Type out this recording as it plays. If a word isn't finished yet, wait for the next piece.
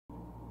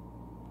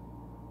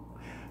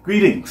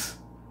Greetings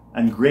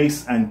and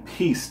grace and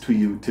peace to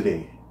you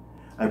today.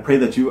 I pray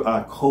that you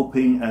are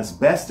coping as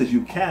best as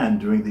you can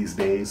during these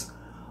days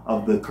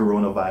of the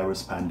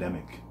coronavirus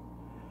pandemic.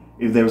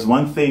 If there's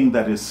one thing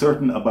that is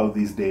certain about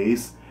these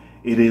days,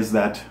 it is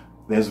that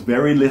there's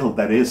very little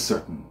that is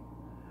certain.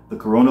 The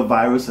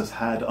coronavirus has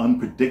had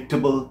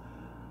unpredictable,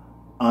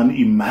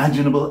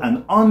 unimaginable,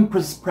 and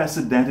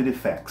unprecedented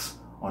effects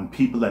on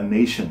people and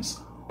nations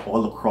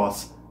all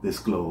across this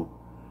globe.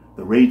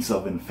 The rates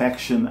of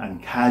infection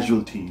and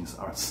casualties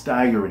are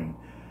staggering,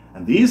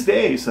 and these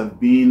days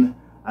have been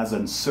as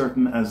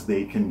uncertain as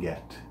they can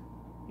get.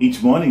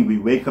 Each morning we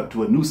wake up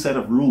to a new set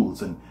of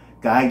rules and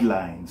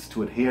guidelines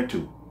to adhere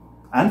to,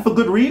 and for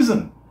good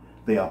reason.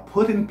 They are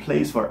put in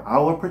place for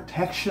our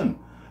protection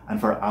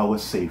and for our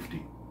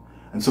safety.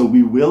 And so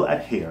we will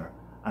adhere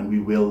and we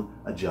will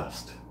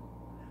adjust.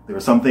 There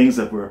are some things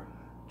that were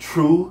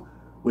true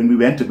when we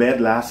went to bed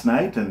last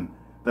night and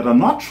that are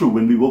not true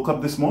when we woke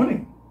up this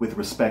morning with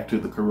respect to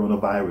the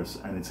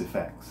coronavirus and its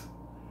effects.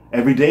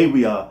 Every day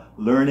we are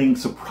learning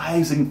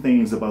surprising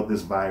things about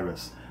this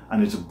virus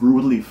and its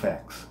brutal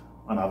effects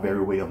on our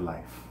very way of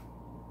life.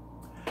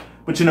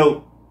 But you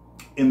know,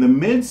 in the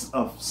midst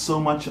of so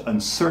much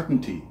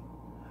uncertainty,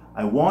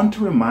 I want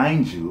to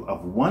remind you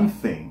of one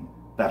thing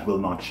that will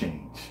not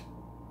change,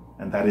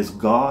 and that is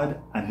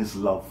God and His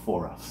love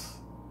for us.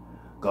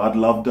 God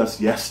loved us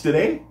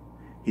yesterday,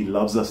 He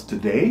loves us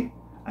today,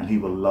 and He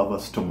will love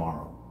us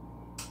tomorrow.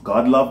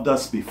 God loved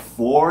us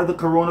before the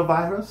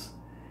coronavirus,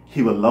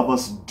 He will love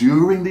us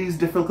during these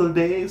difficult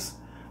days,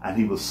 and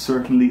He will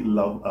certainly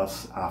love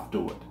us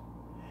afterward.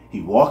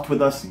 He walked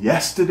with us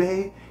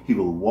yesterday, He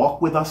will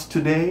walk with us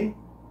today,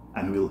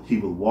 and He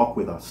will walk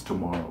with us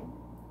tomorrow.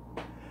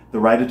 The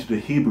writer to the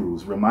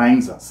Hebrews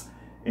reminds us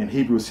in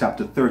Hebrews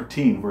chapter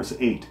 13, verse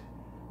 8,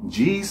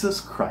 Jesus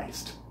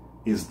Christ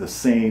is the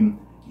same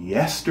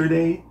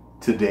yesterday,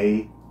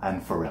 today,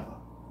 and forever.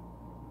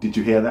 Did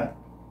you hear that?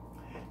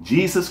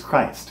 Jesus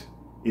Christ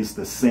is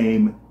the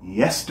same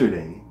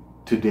yesterday,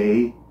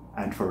 today,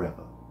 and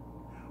forever.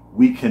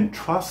 We can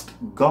trust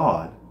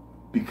God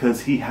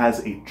because He has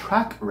a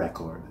track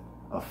record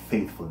of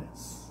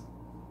faithfulness.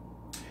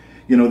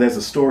 You know, there's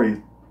a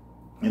story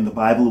in the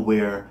Bible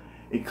where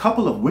a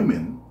couple of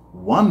women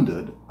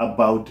wondered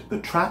about the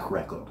track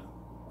record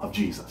of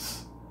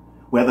Jesus,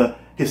 whether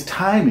His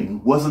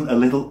timing wasn't a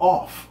little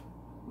off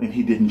when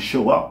He didn't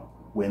show up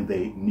when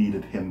they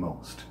needed Him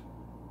most.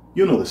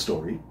 You know the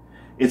story.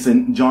 It's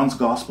in John's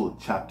Gospel,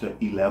 chapter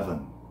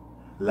 11.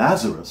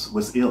 Lazarus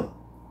was ill,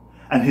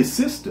 and his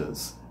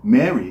sisters,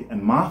 Mary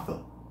and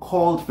Martha,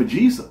 called for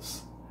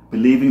Jesus,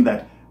 believing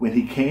that when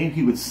He came,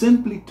 He would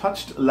simply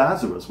touch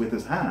Lazarus with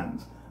His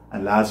hands,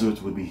 and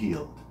Lazarus would be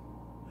healed.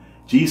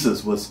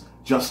 Jesus was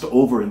just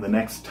over in the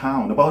next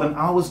town, about an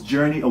hour's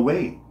journey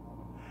away,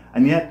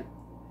 and yet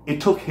it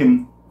took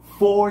Him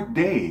 4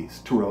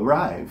 days to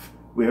arrive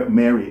where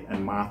Mary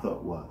and Martha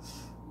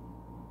was.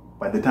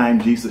 By the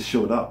time Jesus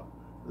showed up,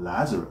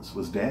 Lazarus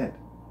was dead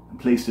and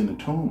placed in a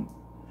tomb.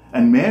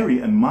 And Mary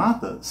and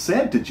Martha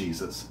said to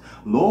Jesus,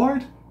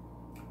 "Lord,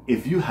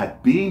 if you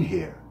had been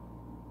here,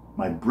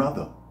 my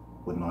brother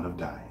would not have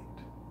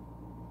died."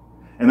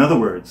 In other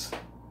words,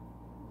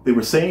 they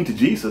were saying to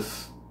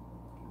Jesus,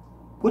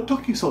 "What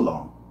took you so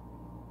long?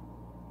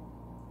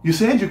 You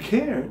said you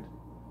cared.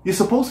 You're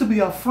supposed to be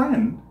our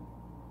friend,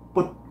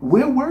 but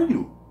where were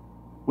you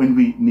when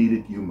we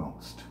needed you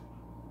most?"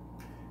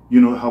 You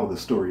know how the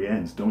story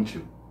ends, don't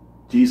you?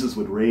 Jesus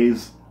would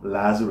raise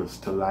Lazarus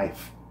to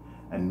life,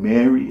 and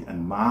Mary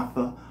and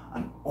Martha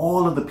and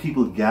all of the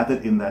people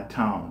gathered in that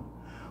town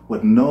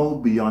would know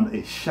beyond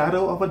a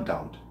shadow of a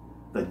doubt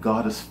that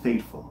God is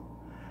faithful,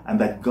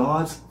 and that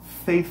God's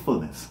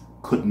faithfulness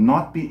could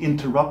not be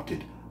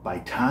interrupted by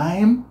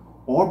time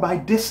or by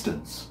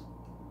distance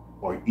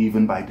or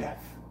even by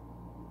death.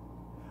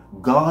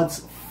 God's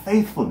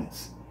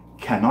faithfulness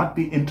cannot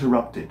be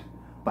interrupted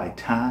by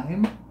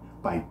time,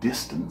 by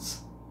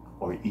distance,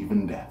 or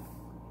even death.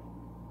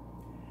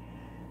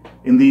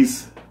 In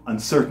these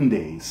uncertain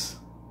days,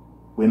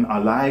 when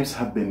our lives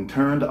have been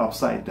turned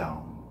upside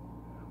down,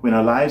 when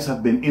our lives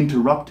have been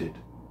interrupted,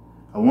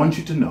 I want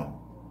you to know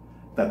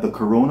that the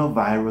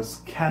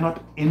coronavirus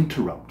cannot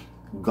interrupt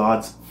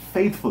God's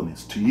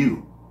faithfulness to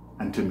you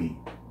and to me.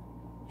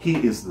 He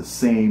is the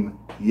same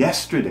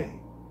yesterday,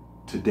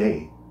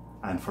 today,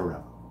 and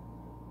forever.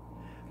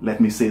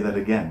 Let me say that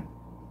again.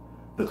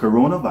 The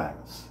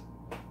coronavirus,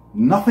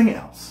 nothing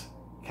else,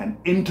 can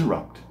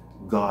interrupt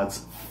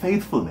God's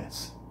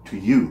faithfulness to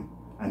you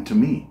and to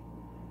me,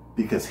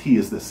 because He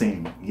is the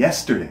same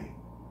yesterday,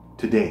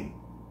 today,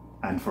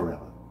 and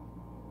forever.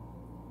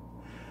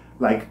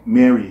 Like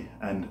Mary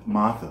and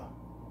Martha,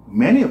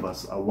 many of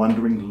us are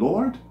wondering,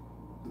 "Lord,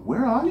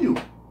 where are you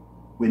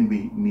when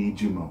we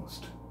need you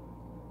most?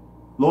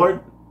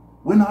 Lord,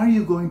 when are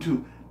you going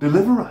to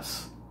deliver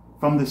us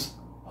from this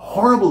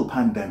horrible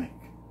pandemic?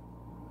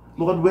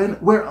 Lord,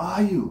 where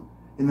are you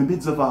in the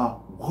midst of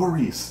our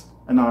worries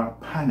and our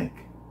panic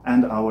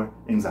and our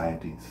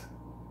anxieties?"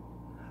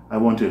 I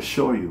want to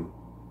assure you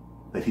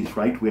that He's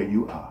right where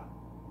you are.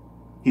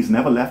 He's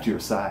never left your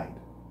side.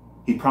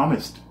 He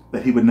promised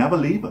that he would never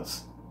leave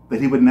us,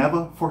 that he would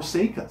never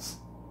forsake us.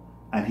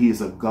 And he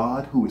is a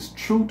God who is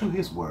true to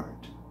his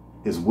word.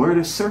 His word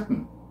is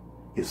certain.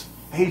 His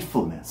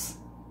faithfulness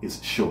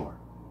is sure.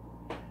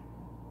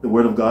 The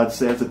word of God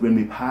says that when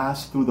we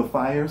pass through the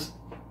fires,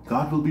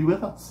 God will be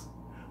with us.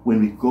 When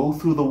we go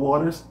through the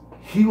waters,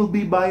 he will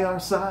be by our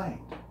side,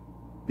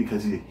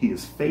 because he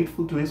is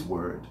faithful to his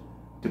word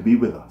to be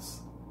with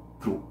us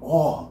through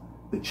all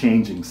the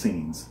changing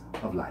scenes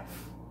of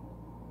life.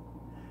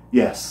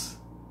 Yes,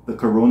 the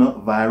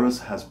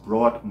coronavirus has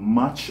brought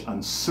much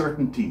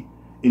uncertainty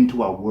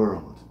into our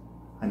world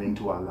and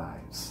into our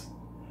lives.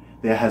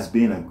 There has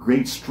been a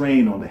great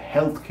strain on the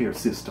healthcare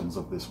systems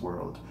of this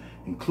world,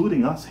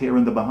 including us here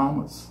in the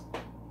Bahamas.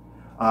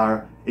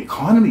 Our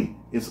economy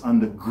is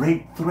under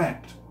great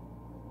threat.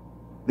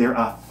 There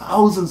are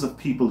thousands of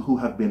people who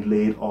have been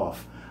laid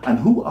off and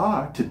who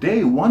are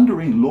today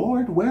wondering,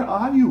 Lord, where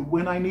are you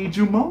when I need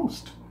you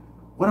most?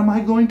 What am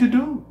I going to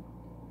do?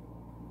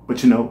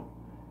 But you know,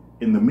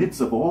 in the midst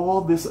of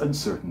all this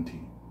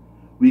uncertainty,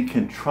 we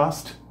can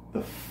trust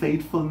the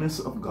faithfulness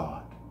of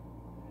God.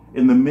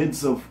 In the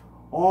midst of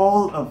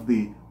all of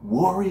the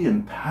worry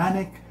and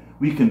panic,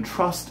 we can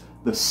trust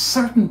the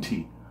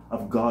certainty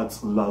of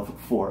God's love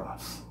for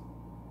us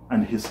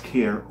and his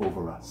care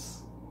over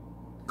us.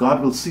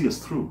 God will see us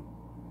through.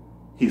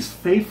 He's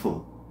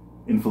faithful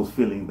in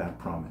fulfilling that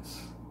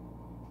promise.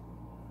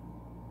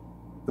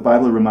 The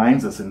Bible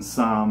reminds us in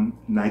Psalm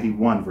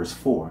 91 verse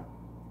 4,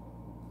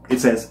 it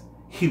says,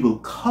 he will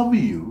cover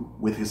you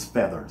with his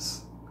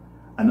feathers,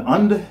 and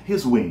under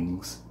his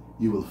wings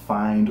you will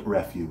find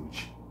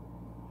refuge.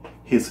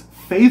 His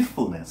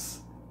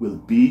faithfulness will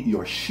be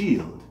your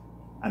shield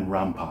and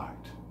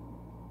rampart.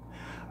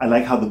 I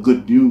like how the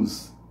Good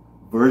News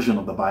version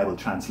of the Bible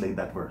translates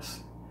that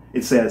verse.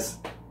 It says,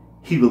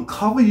 he will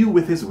cover you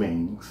with his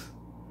wings.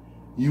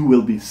 You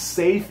will be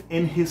safe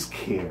in his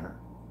care.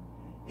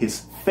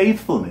 His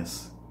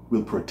faithfulness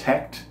will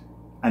protect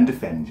and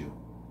defend you.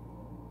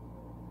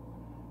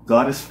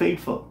 God is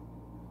faithful.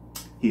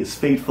 He is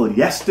faithful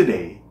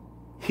yesterday.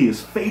 He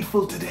is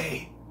faithful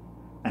today.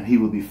 And he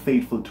will be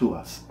faithful to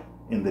us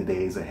in the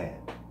days ahead.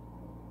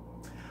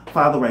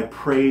 Father, I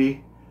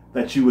pray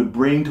that you would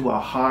bring to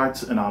our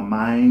hearts and our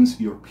minds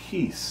your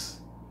peace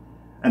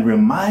and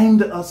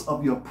remind us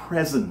of your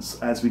presence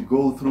as we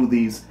go through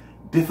these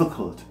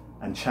difficult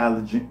and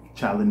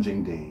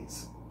challenging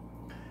days.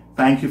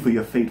 Thank you for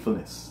your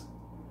faithfulness.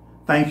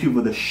 Thank you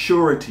for the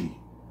surety,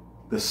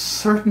 the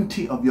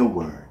certainty of your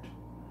word,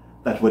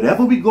 that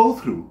whatever we go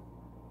through,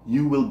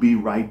 you will be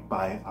right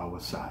by our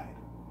side.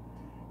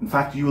 In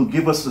fact, you will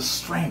give us the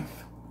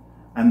strength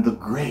and the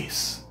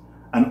grace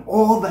and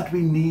all that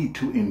we need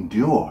to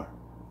endure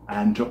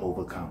and to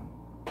overcome.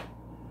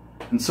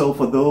 And so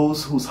for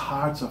those whose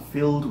hearts are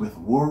filled with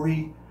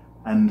worry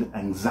and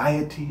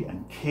anxiety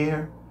and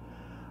care,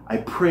 I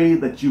pray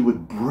that you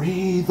would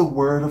breathe the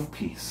word of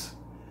peace,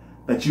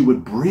 that you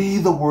would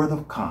breathe the word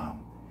of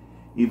calm,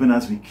 even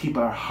as we keep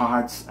our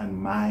hearts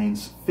and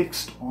minds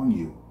fixed on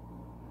you.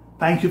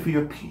 Thank you for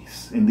your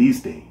peace in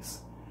these days.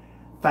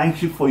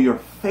 Thank you for your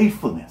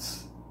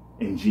faithfulness.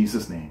 In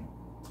Jesus' name,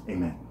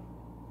 amen.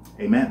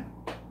 Amen.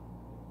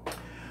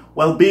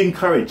 Well, be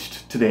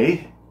encouraged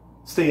today.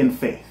 Stay in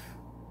faith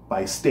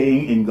by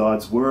staying in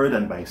God's word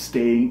and by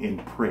staying in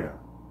prayer.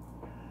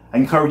 I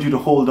encourage you to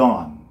hold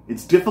on.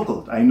 It's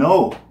difficult, I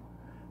know.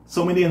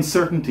 So many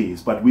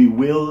uncertainties, but we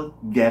will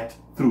get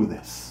through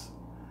this.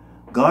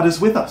 God is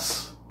with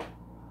us.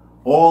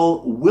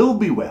 All will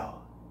be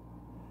well,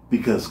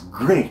 because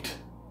great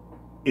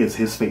is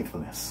his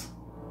faithfulness.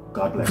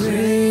 God bless you.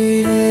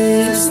 Great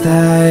is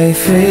thy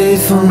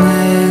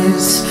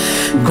faithfulness.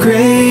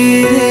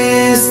 Great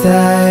is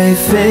thy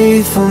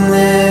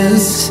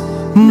faithfulness.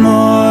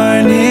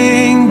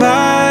 Morning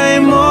by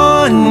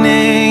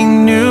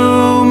morning,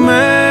 new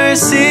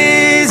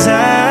mercies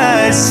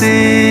I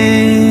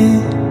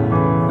see.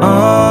 All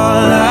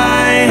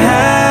I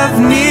have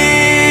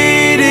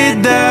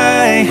needed,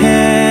 thy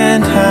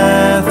hand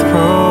hath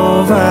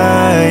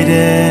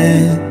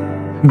provided.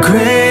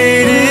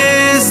 Great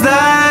is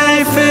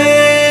thy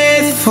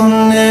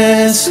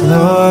faithfulness,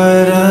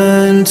 Lord,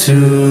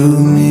 unto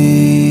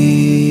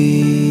me.